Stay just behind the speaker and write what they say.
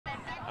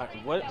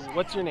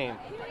What's your name?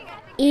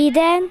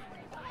 Eden.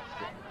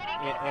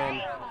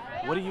 And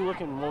what are you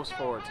looking most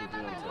forward to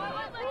doing today?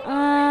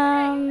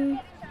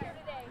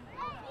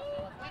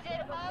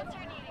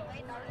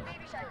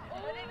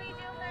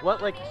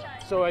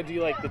 Do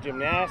you like the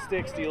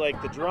gymnastics? Do you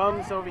like the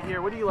drums over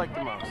here? What do you like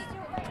the most?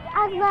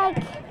 I like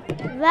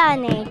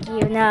running.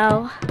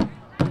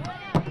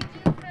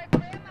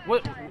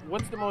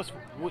 What's the most?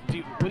 What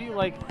do you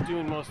like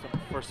doing most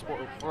for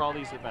sport for all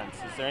these events?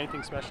 Is there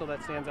anything special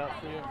that stands out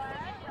for you?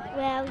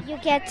 Well, you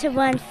get to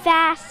run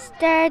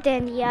faster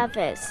than the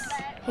others.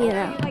 Do you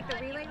like the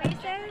relay races?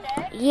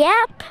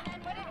 Yep.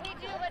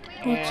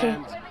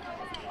 And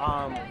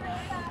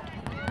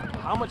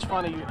how much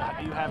fun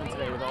are you having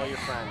today with all your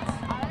friends?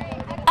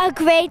 A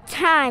great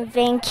time,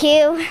 thank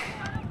you.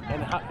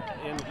 And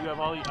you have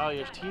all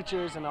your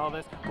teachers and all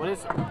this. What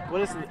does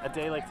a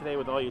day like today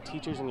with all your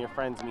teachers and your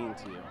friends mean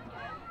to you?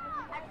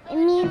 It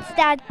means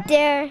that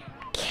they're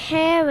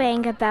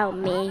caring about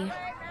me.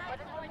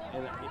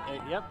 And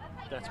yep,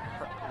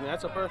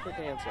 that's a perfect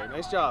answer.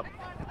 Nice job.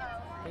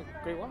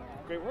 Great work.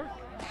 Great work.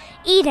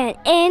 Eden,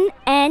 in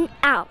and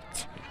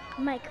out.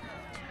 Mike.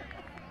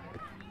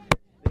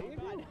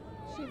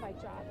 She might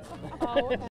drop.